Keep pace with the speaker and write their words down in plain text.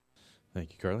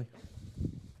Thank you, Carly.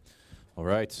 All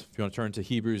right, if you want to turn to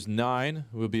Hebrews 9,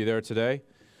 we'll be there today.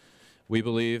 We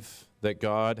believe that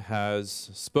God has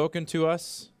spoken to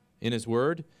us in His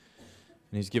Word,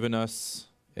 and He's given us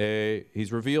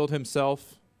He's revealed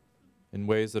Himself in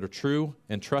ways that are true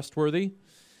and trustworthy.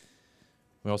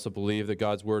 We also believe that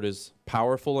God's Word is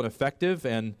powerful and effective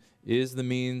and is the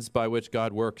means by which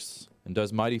God works and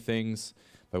does mighty things,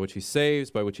 by which He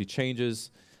saves, by which He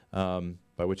changes,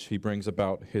 by which He brings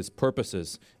about His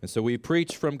purposes. And so we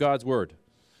preach from God's Word.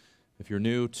 If you're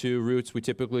new to Roots, we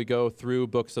typically go through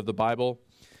books of the Bible,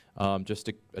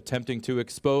 attempting to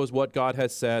expose what God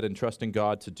has said and trusting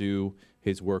God to do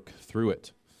His work through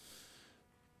it.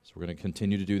 So we're going to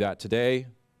continue to do that today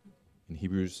in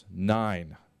Hebrews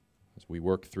 9 as we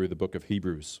work through the book of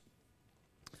Hebrews.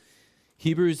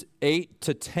 Hebrews 8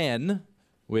 to 10,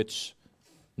 which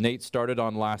Nate started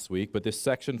on last week, but this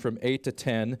section from 8 to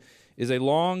 10 is a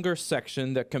longer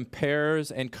section that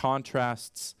compares and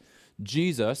contrasts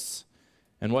Jesus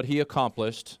and what He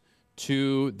accomplished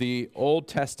to the Old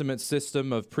Testament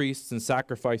system of priests and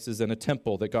sacrifices and a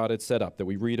temple that God had set up that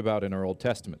we read about in our Old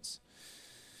Testaments.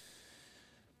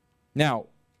 Now,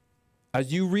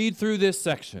 as you read through this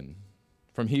section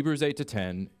from Hebrews 8 to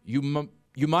 10,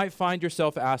 you might find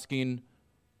yourself asking,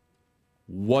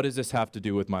 what does this have to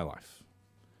do with my life?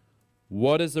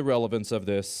 What is the relevance of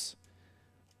this?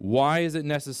 Why is it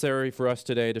necessary for us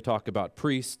today to talk about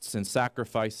priests and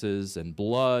sacrifices and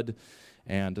blood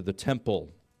and the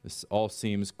temple? This all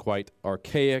seems quite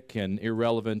archaic and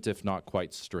irrelevant, if not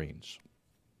quite strange.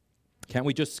 Can't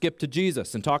we just skip to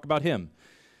Jesus and talk about Him?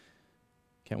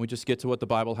 Can't we just get to what the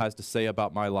Bible has to say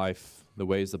about my life, the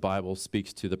ways the Bible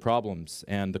speaks to the problems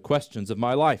and the questions of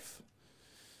my life?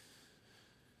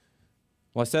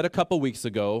 Well, I said a couple weeks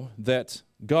ago that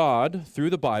God, through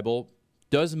the Bible,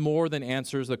 does more than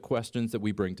answers the questions that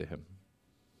we bring to Him.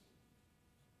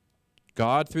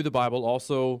 God, through the Bible,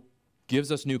 also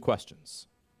gives us new questions,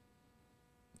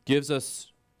 gives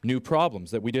us new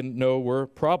problems that we didn't know were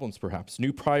problems, perhaps,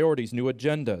 new priorities, new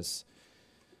agendas.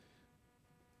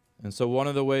 And so one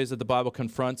of the ways that the Bible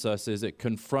confronts us is it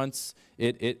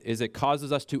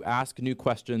causes us to ask new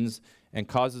questions and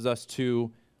causes us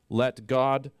to let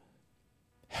God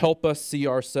help us see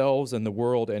ourselves and the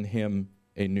world and Him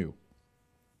anew.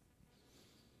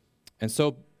 And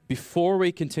so before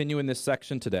we continue in this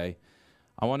section today,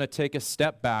 I want to take a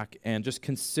step back and just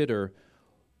consider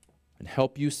and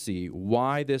help you see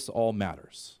why this all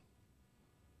matters.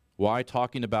 Why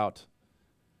talking about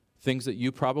things that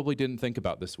you probably didn't think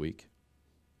about this week,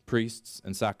 priests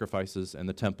and sacrifices and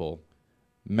the temple,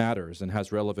 matters and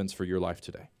has relevance for your life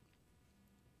today.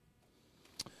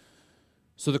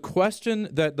 So the question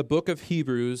that the book of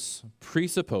Hebrews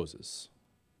presupposes,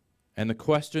 and the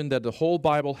question that the whole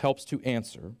Bible helps to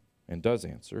answer, and does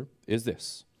answer, is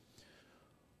this: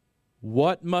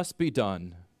 what must be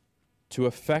done to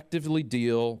effectively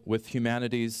deal with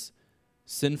humanity's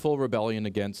sinful rebellion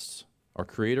against our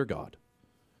Creator God,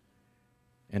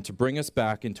 and to bring us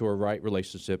back into a right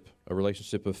relationship, a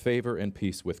relationship of favor and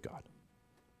peace with God?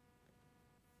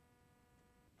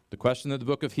 The question that the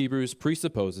book of Hebrews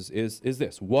presupposes is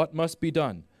this: what must be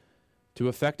done to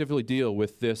effectively deal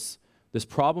with this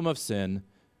problem of sin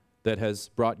that has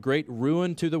brought great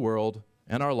ruin to the world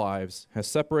and our lives, has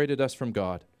separated us from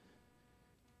God?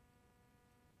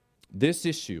 This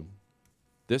issue,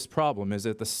 this problem, is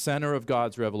at the center of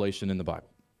God's revelation in the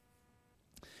Bible.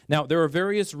 Now, there are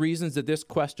various reasons that this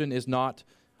question is not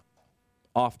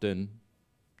often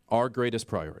our greatest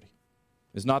priority.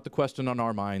 It's not the question on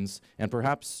our minds, and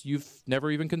perhaps you've never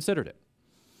even considered it.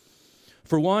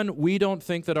 For one, we don't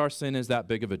think that our sin is that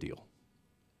big of a deal.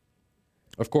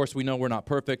 Of course, we know we're not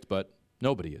perfect, but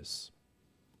nobody is.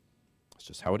 It's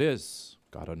just how it is.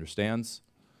 God understands.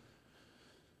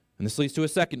 And this leads to a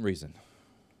second reason.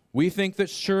 We think that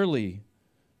surely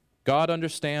God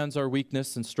understands our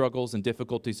weakness and struggles and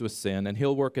difficulties with sin, and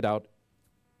He'll work it out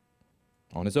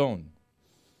on His own.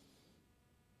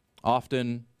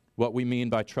 Often, what we mean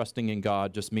by trusting in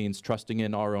God just means trusting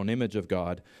in our own image of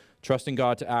God, trusting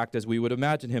God to act as we would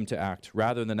imagine Him to act,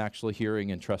 rather than actually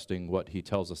hearing and trusting what He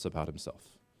tells us about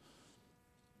Himself.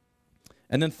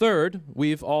 And then third,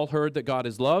 we've all heard that God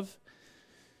is love,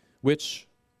 which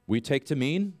we take to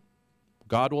mean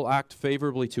God will act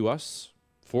favorably to us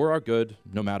for our good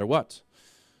no matter what,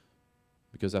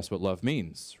 because that's what love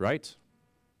means, right?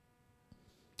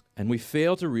 And we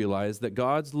fail to realize that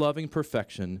God's loving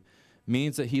perfection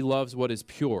means that He loves what is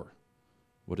pure,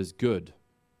 what is good,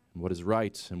 and what is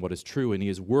right, and what is true, and He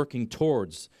is working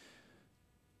towards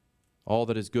all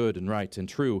that is good and right and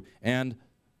true. And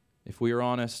if we are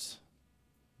honest,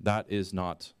 that is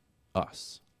not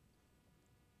us.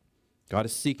 God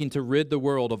is seeking to rid the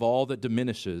world of all that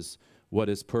diminishes what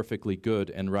is perfectly good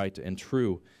and right and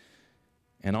true.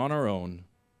 And on our own,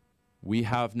 we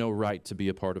have no right to be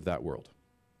a part of that world.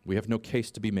 We have no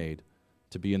case to be made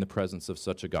to be in the presence of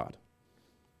such a God.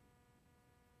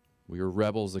 We are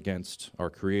rebels against our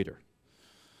Creator.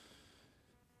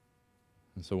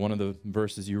 And so one of the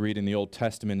verses you read in the Old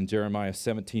Testament in Jeremiah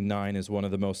 17:9 is one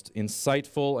of the most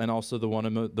insightful and also one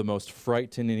of the most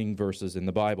frightening verses in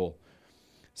the Bible.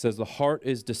 It says, "The heart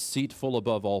is deceitful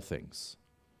above all things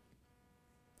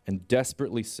and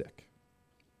desperately sick.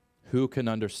 Who can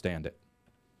understand it?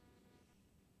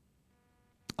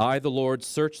 I, the Lord,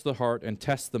 search the heart and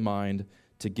test the mind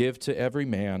to give to every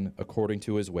man according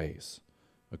to his ways,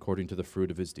 according to the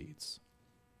fruit of his deeds."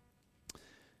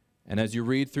 And as you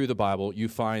read through the Bible, you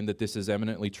find that this is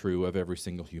eminently true of every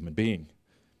single human being.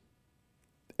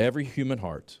 Every human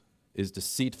heart is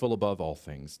deceitful above all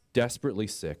things, desperately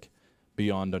sick,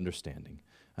 beyond understanding.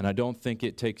 And I don't think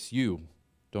it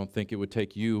would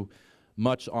take you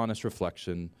much honest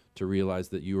reflection to realize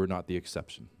that you are not the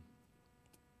exception.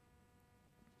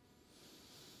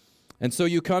 And so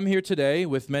you come here today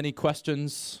with many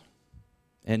questions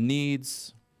and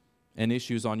needs and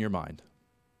issues on your mind,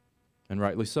 and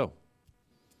rightly so.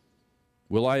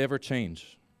 Will I ever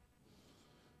change?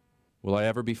 Will I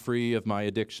ever be free of my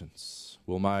addictions?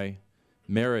 Will my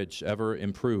marriage ever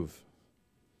improve?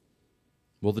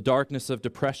 Will the darkness of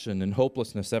depression and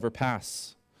hopelessness ever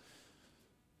pass?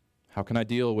 How can I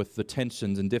deal with the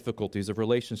tensions and difficulties of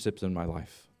relationships in my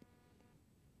life?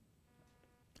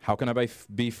 How can I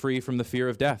be free from the fear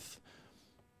of death?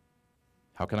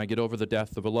 How can I get over the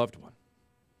death of a loved one?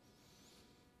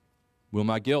 Will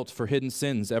my guilt for hidden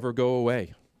sins ever go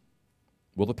away?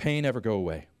 Will the pain ever go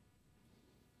away?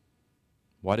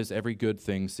 Why does every good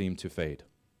thing seem to fade?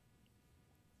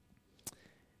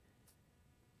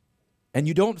 And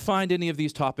you don't find any of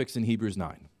these topics in Hebrews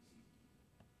 9.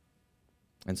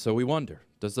 And so we wonder,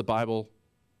 does the Bible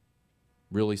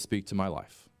really speak to my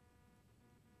life?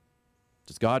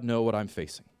 Does God know what I'm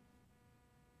facing?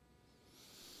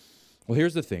 Well,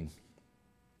 here's the thing.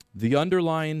 The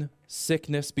underlying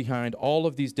sickness behind all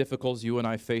of these difficulties you and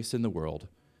I face in the world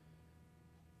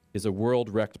is a world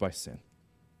wrecked by sin.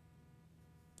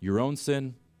 Your own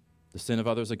sin, the sin of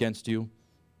others against you,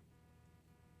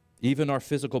 even our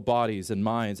physical bodies and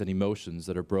minds and emotions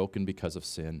that are broken because of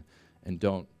sin and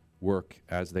don't work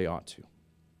as they ought to.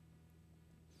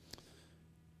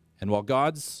 And while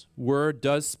God's word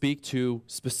does speak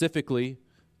specifically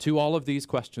to all of these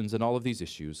questions and all of these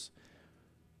issues,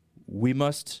 we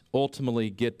must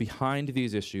ultimately get behind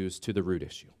these issues to the root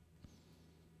issue.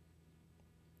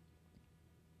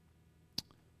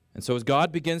 And so as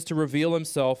God begins to reveal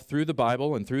himself through the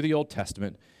Bible and through the Old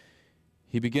Testament,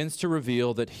 he begins to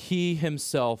reveal that he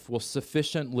himself will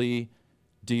sufficiently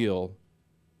deal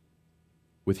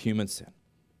with human sin.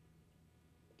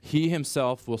 He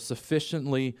himself will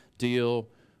sufficiently deal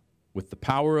with the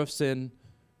power of sin,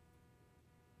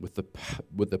 with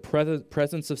the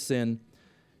presence of sin,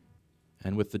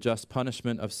 and with the just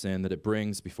punishment of sin that it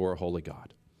brings before a holy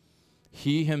God.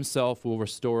 He himself will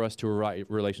restore us to a right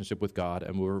relationship with God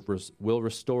and will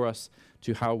restore us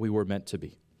to how we were meant to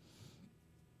be.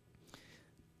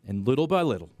 And little by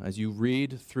little, as you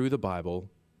read through the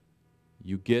Bible,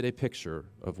 you get a picture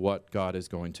of what God is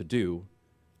going to do.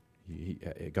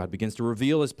 God begins to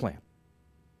reveal his plan.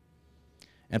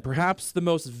 And perhaps the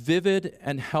most vivid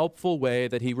and helpful way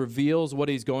that he reveals what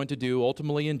he's going to do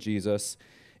ultimately in Jesus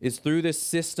is through this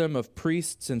system of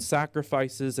priests and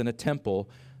sacrifices and a temple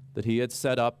that he had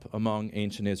set up among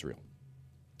ancient Israel.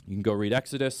 You can go read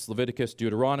Exodus, Leviticus,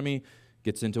 Deuteronomy,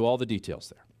 gets into all the details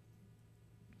there.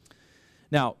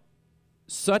 Now,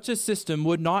 such a system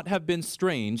would not have been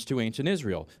strange to ancient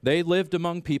Israel. They lived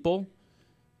among people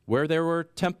where there were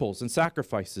temples and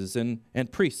sacrifices and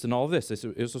priests and all of this.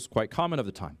 This was quite common of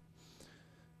the time.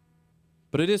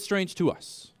 But it is strange to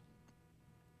us.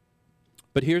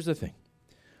 But here's the thing.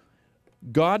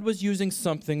 God was using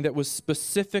something that was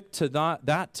specific to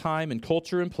that time and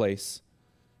culture and place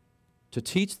to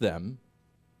teach them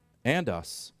and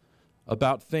us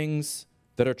about things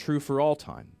that are true for all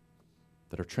time,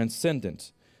 that are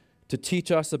transcendent, to teach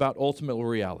us about ultimate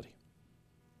reality.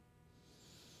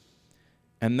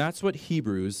 And that's what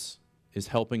Hebrews is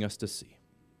helping us to see.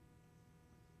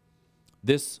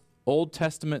 This Old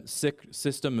Testament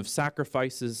system of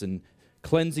sacrifices and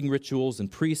cleansing rituals and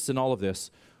priests and all of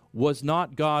this was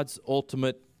not God's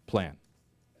ultimate plan,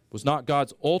 was not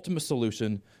God's ultimate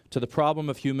solution to the problem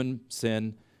of human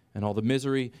sin and all the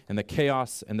misery and the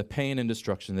chaos and the pain and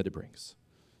destruction that it brings.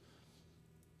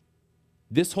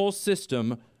 This whole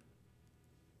system,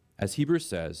 as Hebrews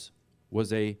says,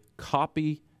 was a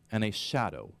copy and a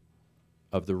shadow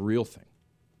of the real thing,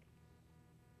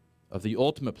 of the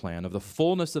ultimate plan, of the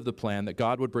fullness of the plan that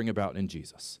God would bring about in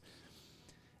Jesus.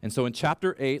 And so in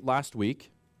chapter 8 last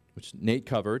week, which Nate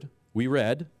covered, we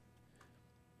read,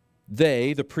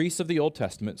 they, the priests of the Old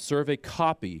Testament, serve a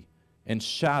copy and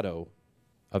shadow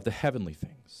of the heavenly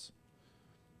things.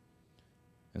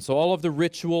 And so all of the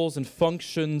rituals and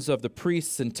functions of the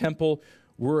priests and temple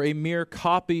were a mere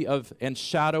copy of and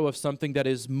shadow of something that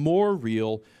is more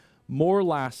real, more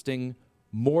lasting,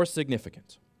 more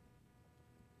significant.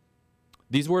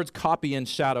 These words copy and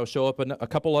shadow show up a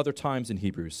couple other times in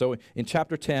Hebrews. So in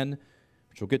chapter 10,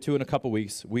 which we'll get to in a couple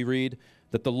weeks, we read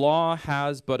that the law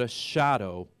has but a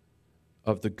shadow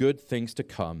of the good things to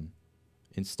come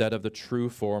instead of the true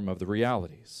form of the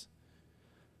realities.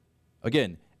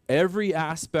 Again, every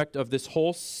aspect of this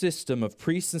whole system of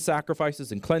priests and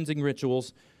sacrifices and cleansing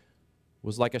rituals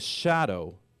was like a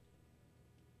shadow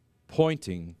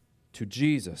pointing to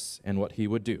Jesus and what he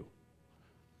would do.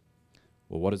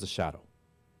 Well, what is a shadow?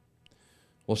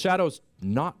 Well, shadow's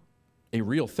not a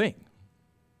real thing,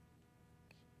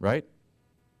 right?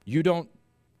 You don't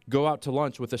go out to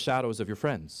lunch with the shadows of your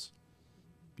friends.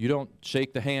 You don't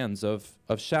shake the hands of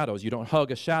shadows. You don't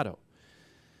hug a shadow.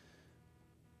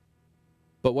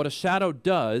 But what a shadow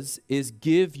does is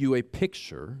give you a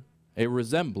picture, a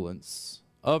resemblance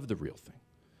of the real thing.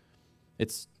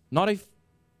 It's not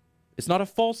a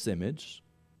false image,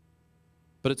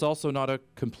 but it's also not a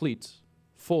complete,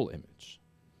 full image.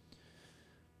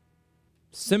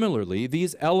 Similarly,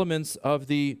 these elements of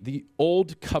the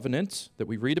Old Covenant that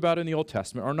we read about in the Old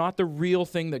Testament are not the real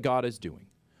thing that God is doing.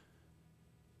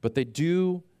 But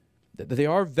they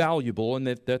are valuable in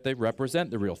that they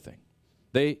represent the real thing.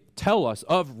 They tell us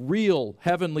of real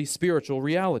heavenly spiritual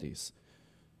realities.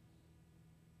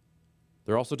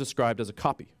 They're also described as a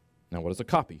copy. Now, what is a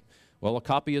copy? Well, a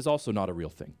copy is also not a real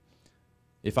thing.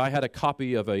 If I had a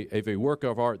copy of a work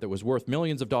of art that was worth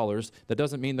millions of dollars, that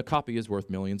doesn't mean the copy is worth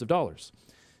millions of dollars.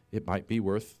 It might be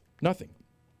worth nothing.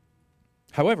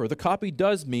 However, the copy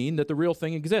does mean that the real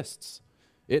thing exists.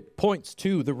 It points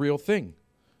to the real thing.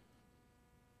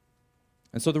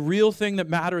 And so the real thing that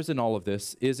matters in all of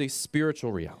this is a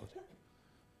spiritual reality.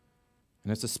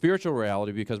 And it's a spiritual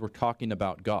reality because we're talking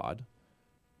about God,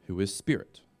 who is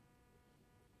spirit.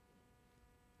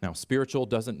 Now, spiritual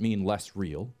doesn't mean less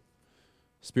real.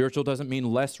 Spiritual doesn't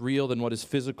mean less real than what is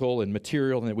physical and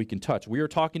material and that we can touch. We are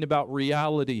talking about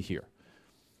reality here.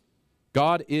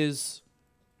 God is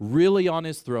really on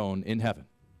his throne in heaven.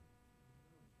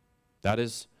 That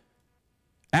is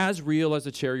as real as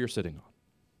a chair you're sitting on.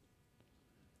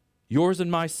 Yours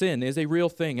and my sin is a real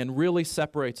thing and really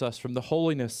separates us from the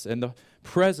holiness and the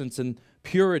presence and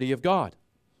purity of God.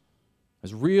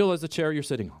 As real as the chair you're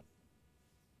sitting on.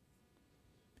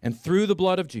 And through the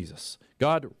blood of Jesus,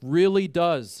 God really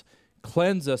does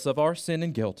cleanse us of our sin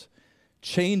and guilt,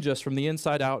 change us from the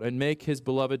inside out, and make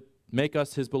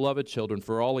us his beloved children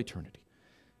for all eternity.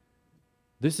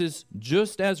 This is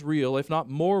just as real, if not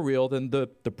more real, than the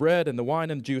bread and the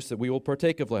wine and the juice that we will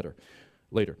partake of later.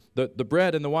 The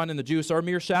bread and the wine and the juice are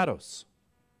mere shadows,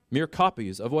 mere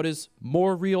copies of what is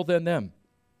more real than them.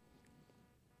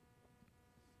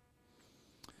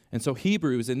 And so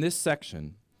Hebrews, in this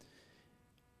section,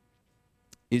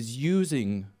 is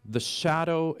using the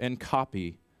shadow and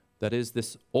copy that is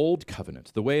this old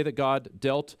covenant, the way that God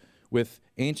dealt with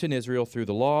ancient Israel through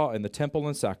the law and the temple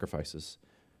and sacrifices,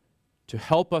 to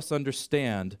help us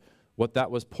understand what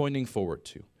that was pointing forward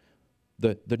to.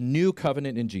 The new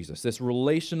covenant in Jesus, this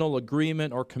relational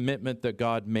agreement or commitment that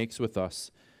God makes with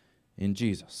us in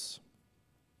Jesus.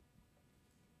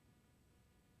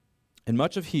 And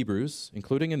much of Hebrews,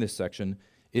 including in this section,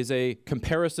 is a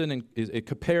comparison and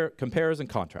compares and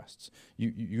contrasts.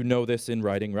 You know this in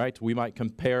writing, right? We might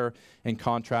compare and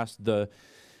contrast the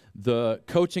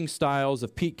coaching styles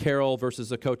of Pete Carroll versus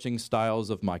the coaching styles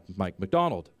of Mike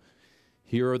McDonald.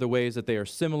 Here are the ways that they are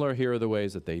similar. Here are the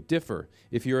ways that they differ.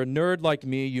 If you're a nerd like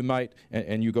me, you might,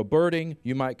 and you go birding,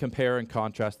 you might compare and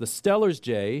contrast the Stellar's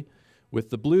jay with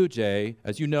the blue jay.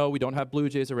 As you know, we don't have blue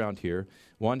jays around here.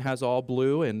 One has all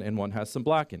blue and one has some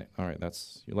black in it. All right,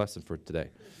 that's your lesson for today.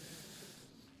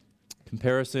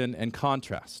 Comparison and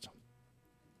contrast.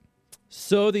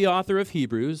 So the author of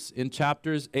Hebrews in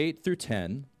chapters 8 through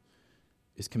 10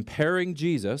 is comparing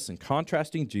Jesus and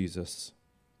contrasting Jesus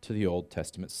to the Old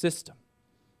Testament system.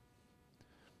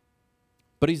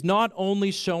 But he's not only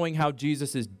showing how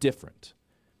Jesus is different.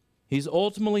 He's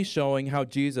ultimately showing how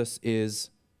Jesus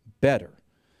is better.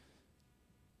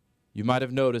 You might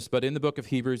have noticed, but in the book of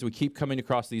Hebrews, we keep coming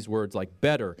across these words like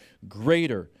better,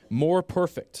 greater, more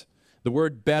perfect. The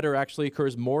word better actually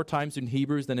occurs more times in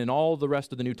Hebrews than in all the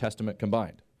rest of the New Testament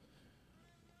combined.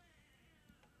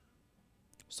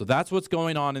 So that's what's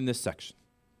going on in this section.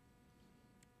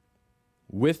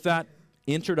 With that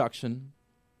introduction,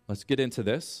 let's get into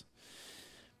this.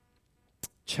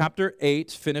 Chapter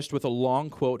 8 finished with a long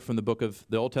quote from the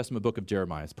Old Testament book of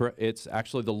Jeremiah. It's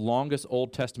actually the longest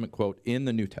Old Testament quote in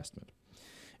the New Testament.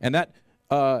 And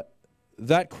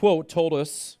that quote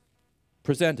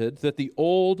presented that the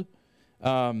old,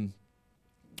 God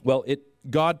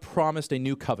promised a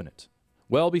new covenant.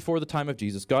 Well before the time of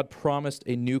Jesus, God promised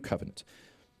a new covenant.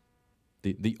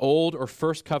 The old or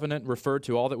first covenant referred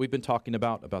to all that we've been talking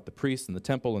about the priests and the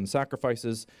temple and the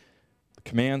sacrifices, the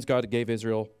commands God gave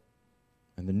Israel,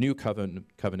 and the new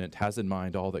covenant has in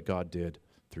mind all that God did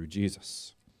through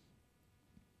Jesus.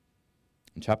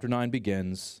 And chapter 9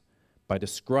 begins by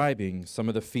describing some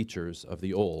of the features of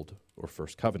the old or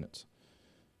first covenant,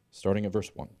 starting at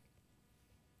verse 1.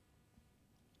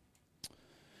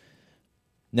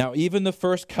 Now even the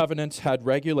first covenant had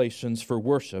regulations for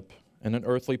worship and an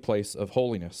earthly place of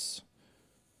holiness.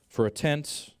 For a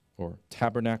tent or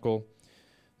tabernacle,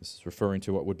 this is referring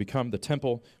to what would become the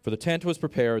temple. For the tent was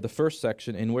prepared, the first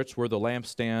section, in which were the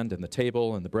lampstand and the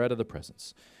table and the bread of the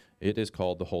presence. It is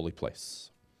called the holy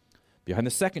place. Behind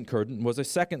the second curtain was a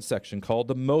second section called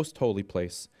the most holy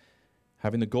place,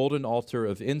 having the golden altar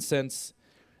of incense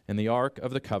and the ark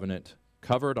of the covenant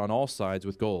covered on all sides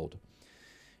with gold,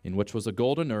 in which was a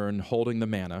golden urn holding the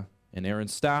manna, and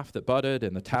Aaron's staff that budded,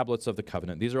 and the tablets of the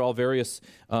covenant. These are all various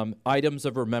items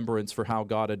of remembrance for how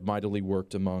God had mightily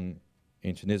worked among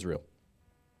ancient Israel.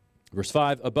 Verse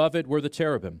 5, above it were the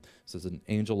cherubim. This is an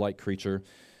angel-like creature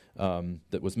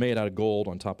that was made out of gold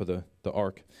on top of the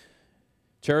ark.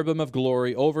 Cherubim of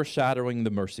glory overshadowing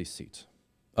the mercy seat.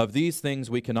 Of these things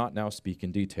we cannot now speak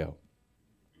in detail.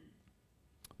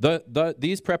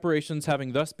 These preparations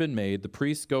having thus been made, the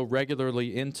priests go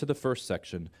regularly into the first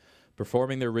section,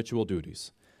 performing their ritual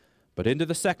duties. But into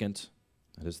the second,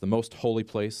 that is the most holy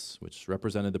place, which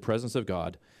represented the presence of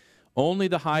God, only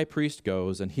the high priest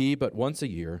goes, and he but once a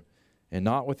year, and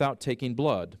not without taking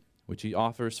blood, which he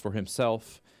offers for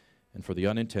himself and for the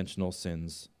unintentional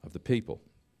sins of the people.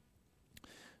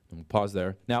 And we'll pause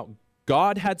there. Now,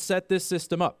 God had set this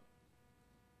system up.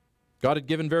 God had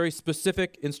given very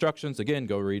specific instructions. Again,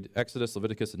 go read Exodus,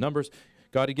 Leviticus, and Numbers.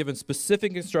 God had given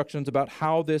specific instructions about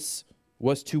how this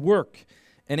was to work.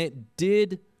 And it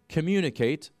did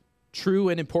communicate true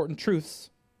and important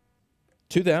truths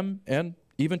to them and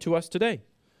even to us today.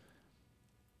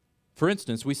 For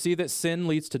instance, we see that sin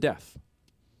leads to death.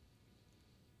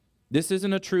 This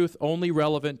isn't a truth only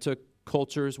relevant to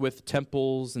cultures with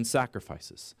temples and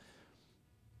sacrifices.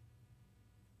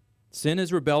 Sin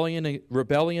is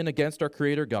rebellion against our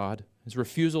Creator God, his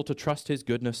refusal to trust his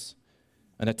goodness,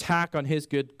 an attack on his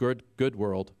good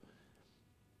world,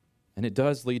 and it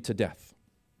does lead to death.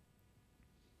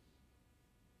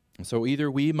 And so either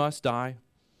we must die,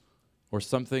 or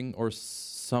something or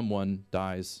someone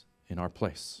dies in our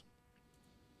place.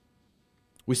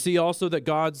 We see also that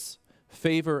God's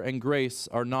favor and grace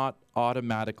are not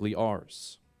automatically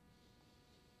ours.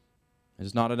 It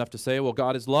is not enough to say, well,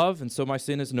 God is love, and so my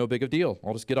sin is no big of a deal.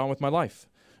 I'll just get on with my life.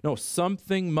 No,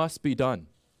 something must be done.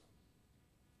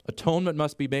 Atonement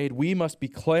must be made. We must be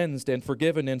cleansed and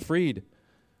forgiven and freed.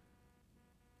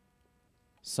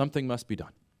 Something must be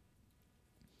done.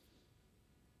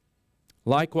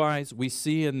 Likewise, we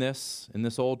see in this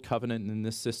old covenant, in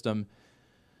this system,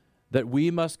 that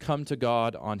we must come to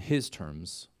God on his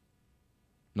terms,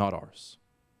 not ours.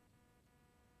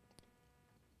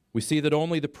 We see that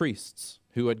only the priests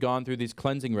who had gone through these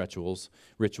cleansing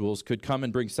rituals could come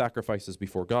and bring sacrifices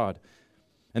before God.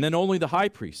 And then only the high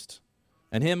priest,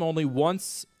 and him only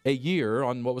once a year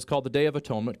on what was called the Day of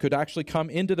Atonement, could actually come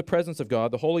into the presence of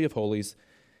God, the Holy of Holies,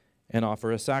 and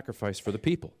offer a sacrifice for the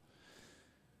people.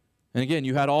 And again,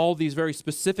 you had all these very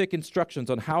specific instructions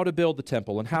on how to build the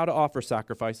temple and how to offer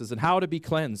sacrifices and how to be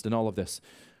cleansed and all of this.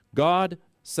 God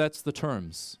sets the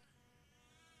terms,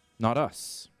 not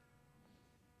us,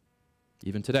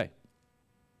 even today.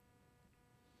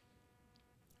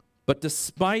 But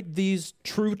despite these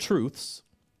true truths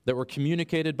that were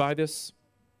communicated by this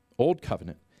old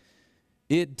covenant,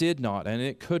 it did not and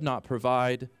it could not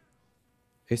provide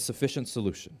a sufficient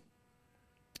solution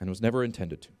and was never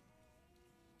intended to.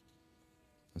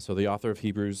 And so the author of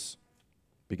Hebrews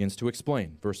begins to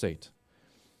explain, verse 8.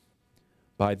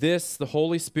 By this, the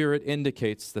Holy Spirit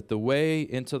indicates that the way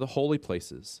into the holy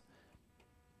places,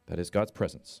 that is God's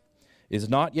presence, is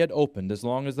not yet opened as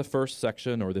long as the first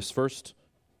section or this first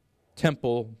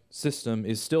temple system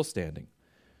is still standing,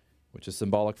 which is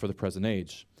symbolic for the present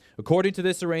age. According to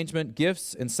this arrangement,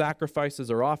 gifts and sacrifices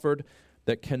are offered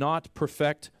that cannot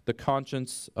perfect the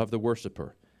conscience of the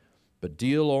worshiper, but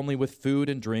deal only with food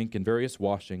and drink and various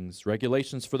washings,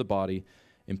 regulations for the body,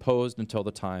 imposed until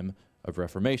the time of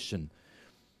Reformation.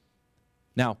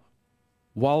 Now,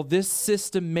 while this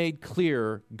system made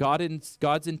clear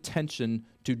God's intention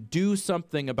to do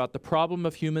something about the problem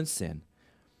of human sin,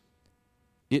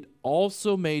 it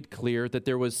also made clear that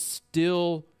there was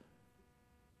still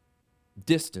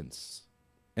distance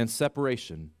and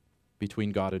separation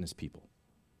between God and his people.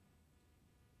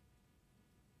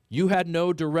 You had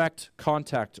no direct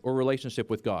contact or relationship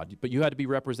with God, but you had to be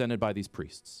represented by these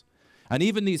priests. And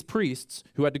even these priests,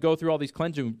 who had to go through all these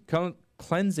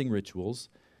cleansing rituals,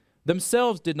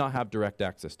 themselves did not have direct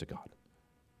access to God.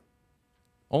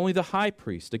 Only the high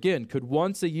priest, again, could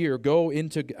once a year go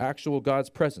into actual God's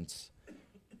presence.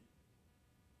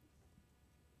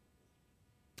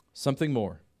 Something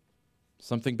more,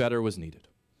 something better was needed.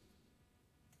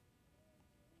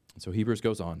 And so Hebrews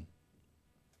goes on.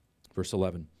 Verse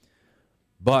 11.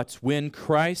 But when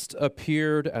Christ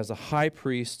appeared as a high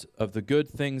priest of the good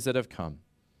things that have come,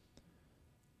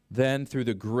 then through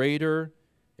the greater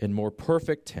and more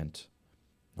perfect tent,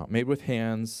 not made with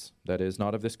hands, that is,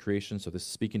 not of this creation, so this is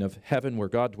speaking of heaven where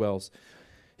God dwells,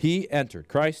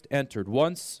 Christ entered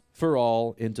once for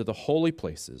all into the holy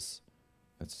places,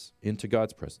 that's into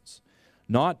God's presence,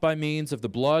 not by means of the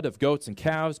blood of goats and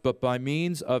calves, but by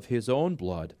means of his own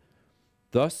blood,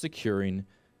 thus securing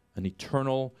an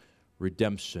eternal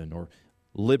redemption or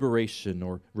liberation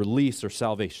or release or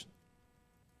salvation.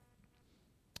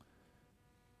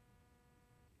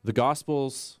 The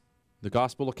gospel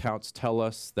accounts tell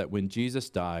us that when Jesus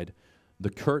died,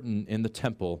 the curtain in the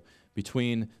temple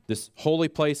between this holy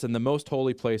place and the most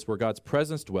holy place where God's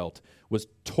presence dwelt was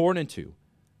torn in two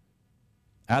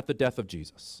at the death of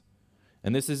Jesus.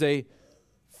 And this is a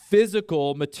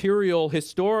physical, material,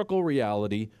 historical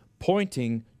reality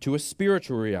pointing to a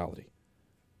spiritual reality.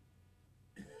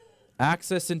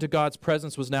 Access into God's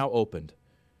presence was now opened.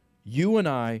 You and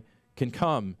I can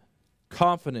come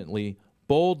confidently,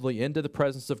 boldly into the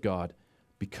presence of God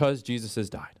because Jesus has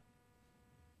died.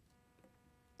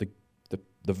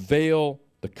 The veil,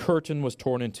 the curtain was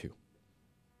torn in two.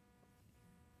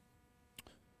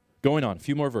 Going on, a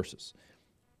few more verses.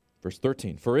 Verse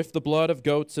 13, for if the blood of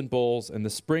goats and bulls and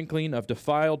the sprinkling of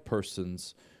defiled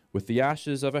persons with the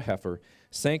ashes of a heifer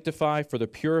sanctify for the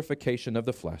purification of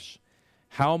the flesh,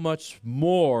 how much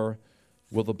more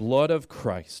will the blood of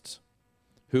Christ,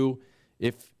 who,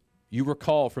 if you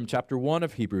recall from chapter 1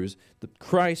 of Hebrews, the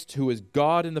Christ who is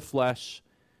God in the flesh,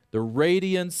 the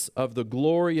radiance of the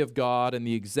glory of God and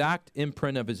the exact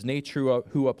imprint of his nature,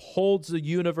 who upholds the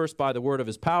universe by the word of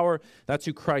his power, that's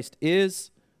who Christ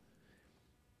is.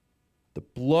 The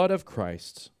blood of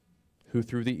Christ, who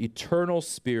through the eternal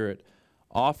Spirit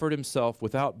offered himself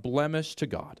without blemish to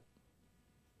God,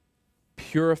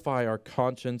 purify our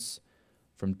conscience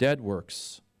from dead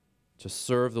works to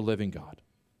serve the living God.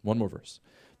 One more verse.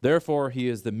 Therefore, he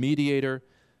is the mediator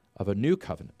of a new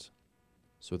covenant,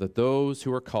 so that those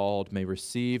who are called may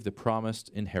receive the promised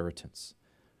inheritance,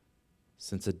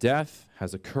 since a death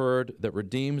has occurred that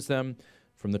redeems them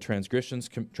from the transgressions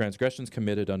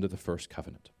committed under the first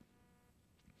covenant.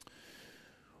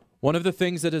 One of the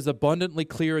things that is abundantly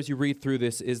clear as you read through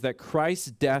this is that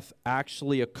Christ's death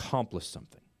actually accomplished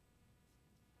something.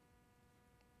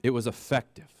 It was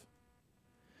effective.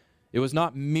 It was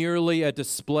not merely a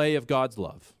display of God's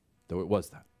love, though it was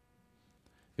that.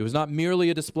 It was not merely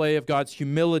a display of God's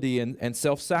humility and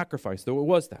self-sacrifice, though it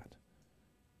was that.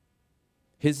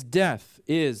 His death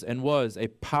is and was a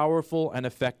powerful and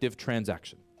effective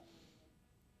transaction.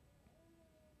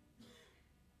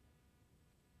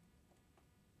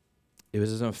 It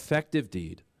was an effective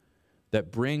deed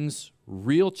that brings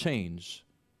real change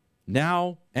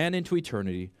now and into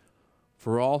eternity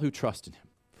for all who trust in him,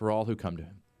 for all who come to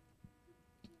him.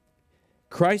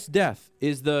 Christ's death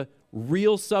is the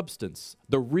real substance,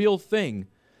 the real thing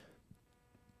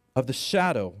of the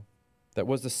shadow that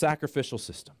was the sacrificial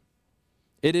system.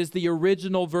 It is the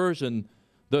original version,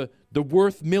 the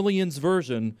worth millions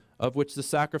version of which the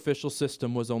sacrificial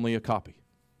system was only a copy.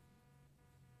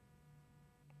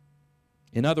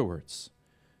 In other words,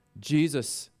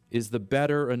 Jesus is the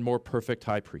better and more perfect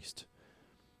high priest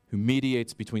who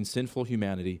mediates between sinful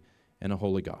humanity and a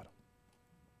holy God.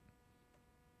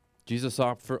 Jesus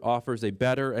offers a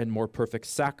better and more perfect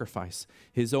sacrifice,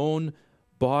 his own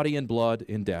body and blood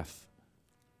in death,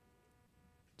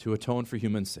 to atone for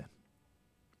human sin,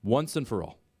 once and for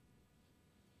all.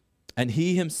 And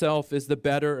he himself is the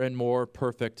better and more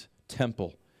perfect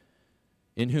temple,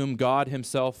 in whom God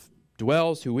himself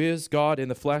dwells, who is God in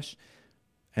the flesh,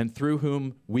 and through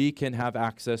whom we can have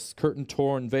access, curtain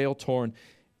torn, veil torn,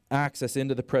 access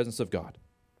into the presence of God.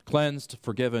 Cleansed,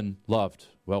 forgiven, loved,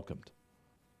 welcomed.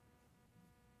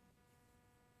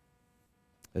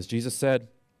 As Jesus said,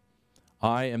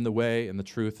 I am the way and the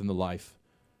truth and the life.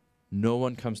 No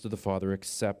one comes to the Father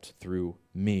except through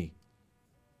me.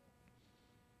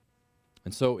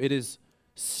 And so it is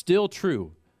still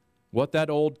true what that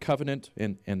old covenant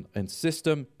and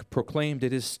system proclaimed.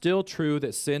 It is still true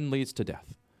that sin leads to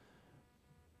death.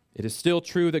 It is still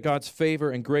true that God's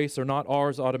favor and grace are not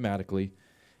ours automatically.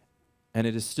 And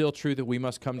it is still true that we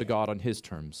must come to God on His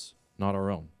terms, not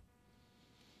our own.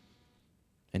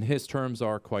 And His terms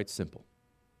are quite simple.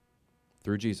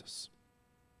 Through Jesus.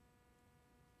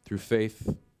 Through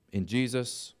faith in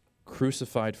Jesus,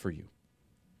 crucified for you.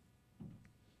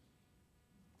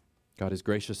 God is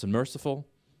gracious and merciful,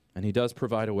 and He does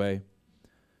provide a way.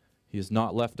 He has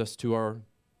not left us to our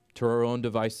own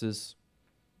devices,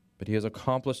 but He has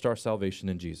accomplished our salvation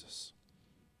in Jesus.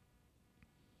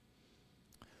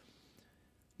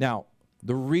 Now,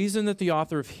 the reason that the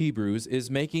author of Hebrews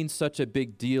is making such a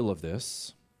big deal of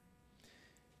this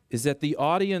is that the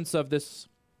audience of this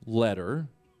letter,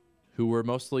 who were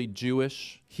mostly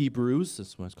Jewish Hebrews,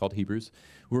 this one's called Hebrews,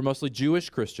 who were mostly Jewish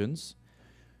Christians,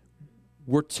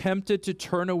 were tempted to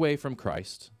turn away from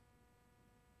Christ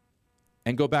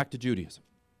and go back to Judaism,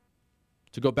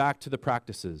 to go back to the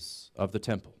practices of the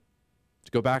temple,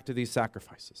 to go back to these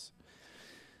sacrifices.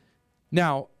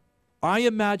 Now, I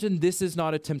imagine this is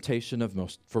not a temptation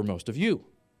for most of you.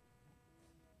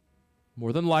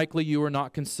 More than likely, you are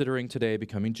not considering today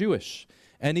becoming Jewish.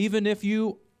 And even if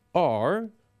you are,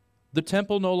 the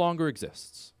temple no longer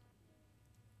exists.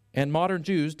 And modern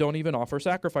Jews don't even offer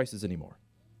sacrifices anymore.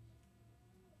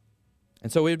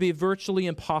 And so it would be virtually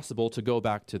impossible to go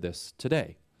back to this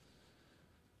today.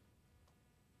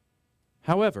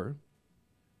 However,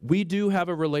 we do have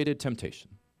a related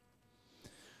temptation.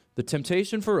 The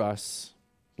temptation for us,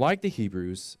 like the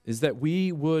Hebrews, is that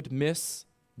we would miss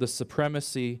the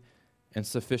supremacy and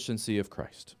sufficiency of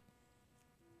Christ.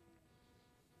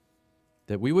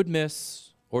 That we would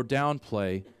miss or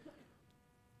downplay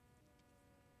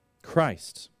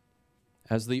Christ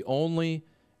as the only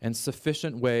and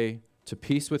sufficient way to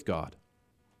peace with God,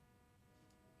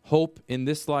 hope in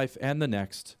this life and the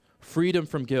next, freedom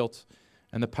from guilt,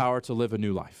 and the power to live a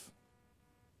new life.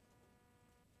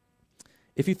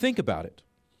 If you think about it,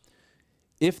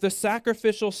 if the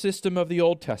sacrificial system of the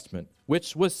Old Testament,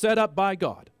 which was set up by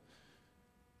God,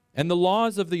 and the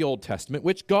laws of the Old Testament,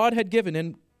 which God had given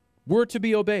and were to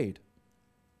be obeyed,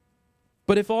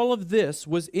 but if all of this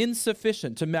was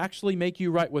insufficient to actually make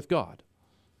you right with God,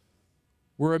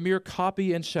 were a mere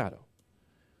copy and shadow,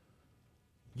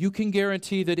 you can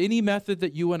guarantee that any method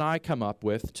that you and I come up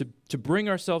with to bring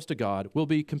ourselves to God will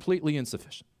be completely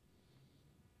insufficient.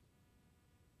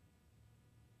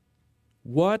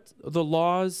 What the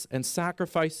laws and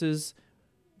sacrifices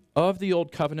of the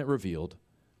Old Covenant revealed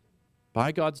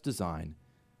by God's design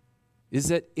is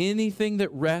that anything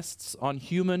that rests on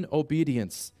human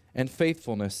obedience and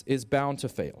faithfulness is bound to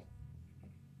fail.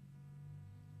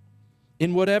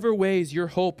 In whatever ways your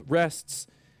hope rests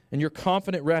and your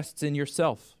confidence rests in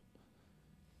yourself,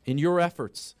 in your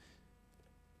efforts,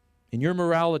 in your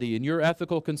morality, in your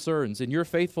ethical concerns, in your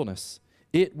faithfulness,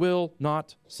 it will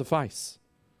not suffice.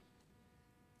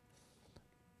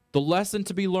 The lesson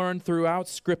to be learned throughout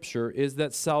Scripture is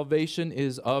that salvation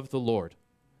is of the Lord.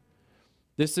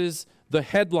 This is the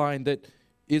headline that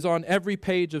is on every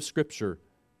page of Scripture,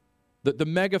 the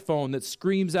megaphone that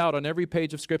screams out on every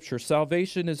page of Scripture.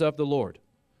 Salvation is of the Lord.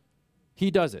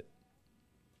 He does it.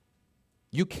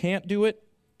 You can't do it.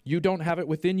 You don't have it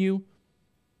within you.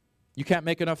 You can't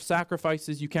make enough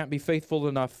sacrifices. You can't be faithful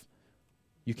enough.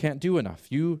 You can't do enough.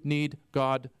 You need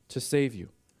God to save you.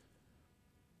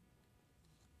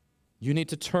 You need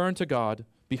to turn to God,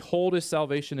 behold His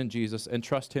salvation in Jesus, and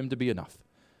trust Him to be enough.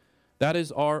 That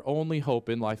is our only hope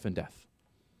in life and death.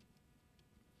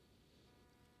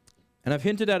 And I've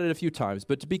hinted at it a few times,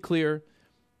 but to be clear,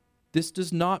 this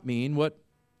does not mean what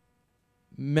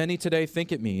many today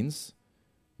think it means,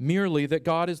 merely that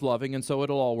God is loving and so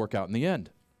it'll all work out in the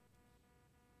end.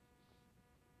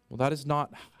 Well, that is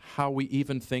not how we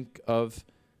even think of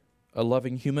a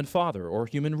loving human father or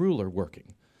human ruler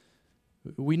working.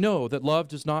 We know that love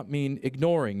does not mean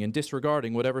ignoring and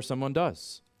disregarding whatever someone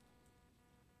does.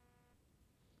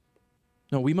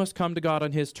 No, we must come to God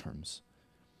on His terms.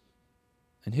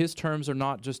 And His terms are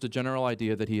not just a general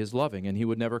idea that He is loving and He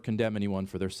would never condemn anyone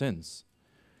for their sins.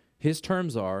 His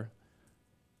terms are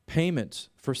payment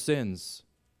for sins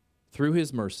through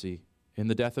His mercy in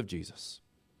the death of Jesus.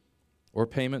 or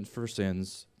payment for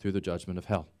sins through the judgment of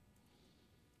hell.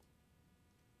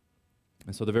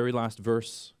 And so the very last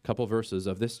couple verses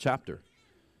of this chapter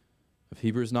of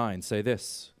Hebrews 9 say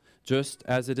this: just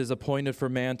as it is appointed for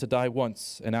man to die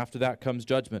once, and after that comes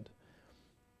judgment,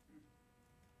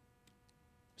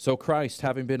 so Christ,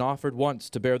 having been offered once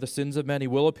to bear the sins of many,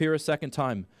 will appear a second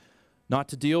time, not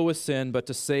to deal with sin, but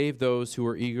to save those who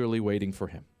are eagerly waiting for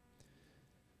him.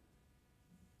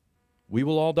 We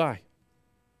will all die.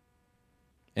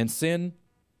 And sin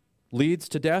leads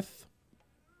to death,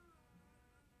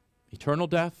 eternal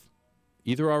death,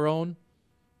 either our own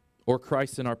or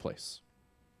Christ in our place.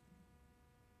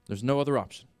 There's no other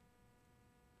option.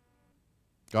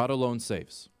 God alone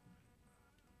saves.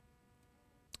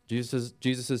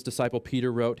 Jesus' disciple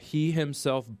Peter wrote, "He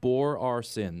himself bore our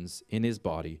sins in his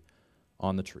body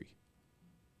on the tree."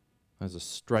 That's a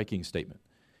striking statement.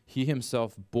 He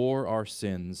himself bore our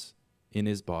sins in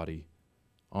his body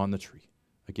on the tree.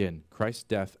 Again, Christ's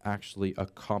death actually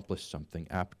accomplished something,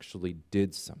 actually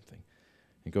did something.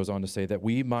 It goes on to say that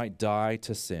we might die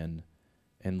to sin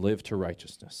and live to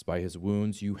righteousness. By his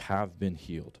wounds you have been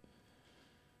healed.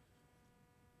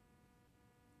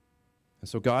 And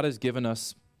so God has given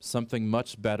us something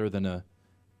much better than a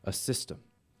system,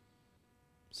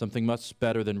 something much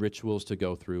better than rituals to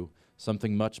go through,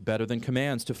 something much better than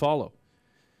commands to follow.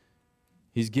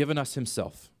 He's given us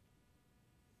himself.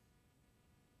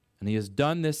 And he has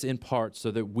done this in part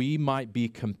so that we might be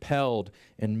compelled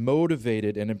and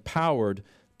motivated and empowered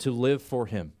to live for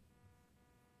him,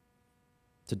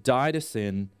 to die to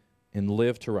sin and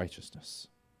live to righteousness.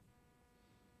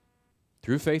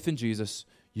 Through faith in Jesus,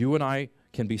 you and I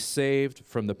can be saved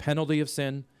from the penalty of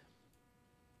sin,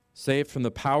 saved from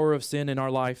the power of sin in our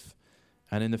life,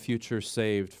 and in the future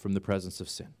saved from the presence of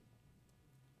sin.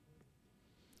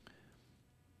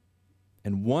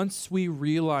 And once we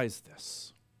realize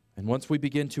this, and once we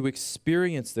begin to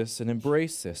experience this and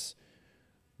embrace this,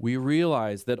 we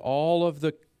realize that all of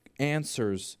the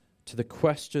answers to the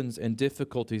questions and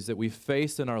difficulties that we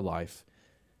face in our life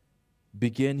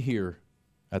begin here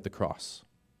at the cross.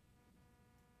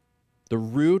 The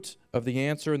root of the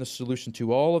answer and the solution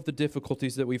to all of the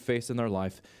difficulties that we face in our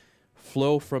life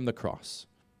flow from the cross.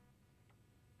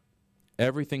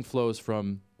 Everything flows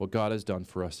from what God has done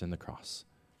for us in the cross.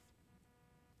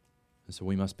 And so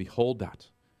we must behold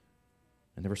that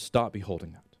and never stop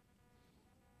beholding that.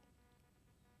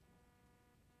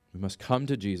 We must come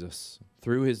to Jesus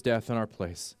through his death in our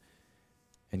place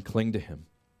and cling to him.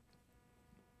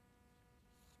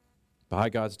 By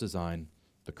God's design,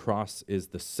 the cross is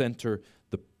the center,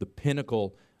 the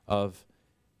pinnacle of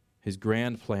his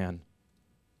grand plan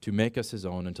to make us his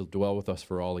own and to dwell with us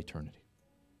for all eternity.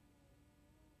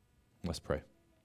 Let's pray.